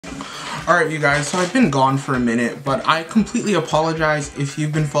Alright you guys, so I've been gone for a minute, but I completely apologize if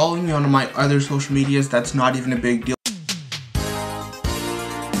you've been following me on my other social medias. That's not even a big deal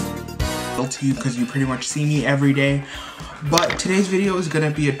to you because you pretty much see me every day. But today's video is going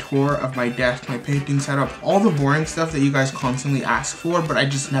to be a tour of my desk, my painting setup, all the boring stuff that you guys constantly ask for, but I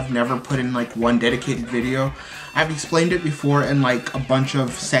just have never put in like one dedicated video. I've explained it before in like a bunch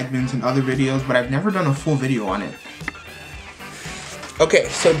of segments and other videos, but I've never done a full video on it. Okay,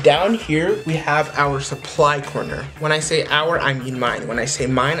 so down here we have our supply corner. When I say our, I mean mine. When I say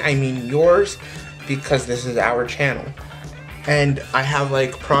mine, I mean yours, because this is our channel. And I have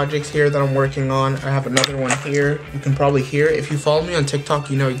like projects here that I'm working on. I have another one here. You can probably hear it. If you follow me on TikTok,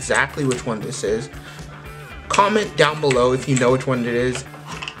 you know exactly which one this is. Comment down below if you know which one it is.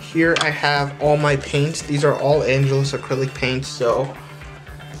 Here I have all my paints. These are all Angelus acrylic paints, so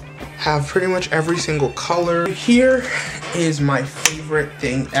have pretty much every single color. Here is my favorite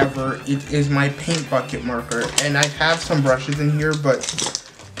thing ever. It is my paint bucket marker. And I have some brushes in here, but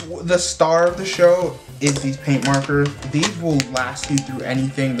the star of the show is these paint markers. These will last you through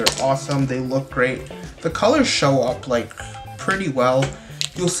anything. They're awesome. They look great. The colors show up like pretty well.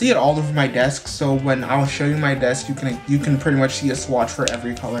 You'll see it all over my desk. So when I'll show you my desk, you can pretty much see a swatch for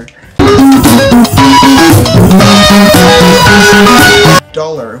every color.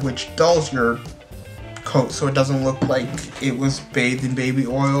 Duller, which dulls your coat so it doesn't look like it was bathed in baby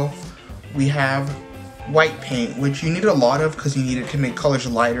oil. We have white paint, which you need a lot of because you need it to make colors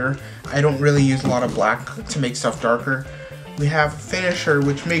lighter. I don't really use a lot of black to make stuff darker. We have finisher,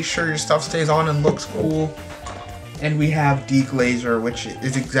 which makes sure your stuff stays on and looks cool. And we have deglazer, which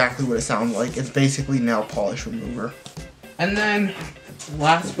is exactly what it sounds like. It's basically nail polish remover. And then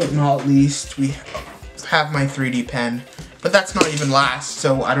last but not least, we have my 3D pen. But that's not even last,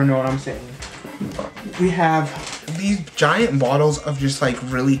 so I don't know what I'm saying. We have these giant bottles of just like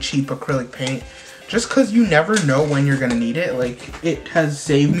really cheap acrylic paint. Just because you never know when you're going to need it. Like, it has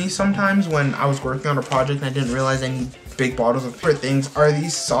saved me sometimes when I was working on a project and I didn't realize I need big bottles of different things. Are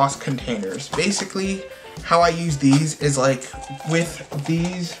these sauce containers. Basically, how I use these is like, with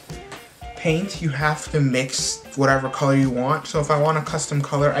these paints, you have to mix whatever color you want. So if I want a custom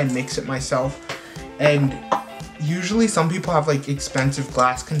color, I mix it myself. And usually some people have like expensive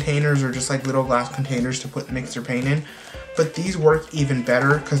glass containers or just like little glass containers to mix their paint in. But these work even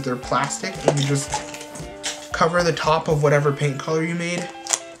better because they're plastic and you just cover the top of whatever paint color you made.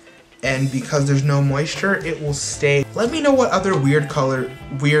 And because there's no moisture, it will stay. Let me know what other weird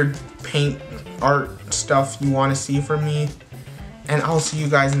paint art stuff you want to see from me. And I'll see you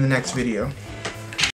guys in the next video.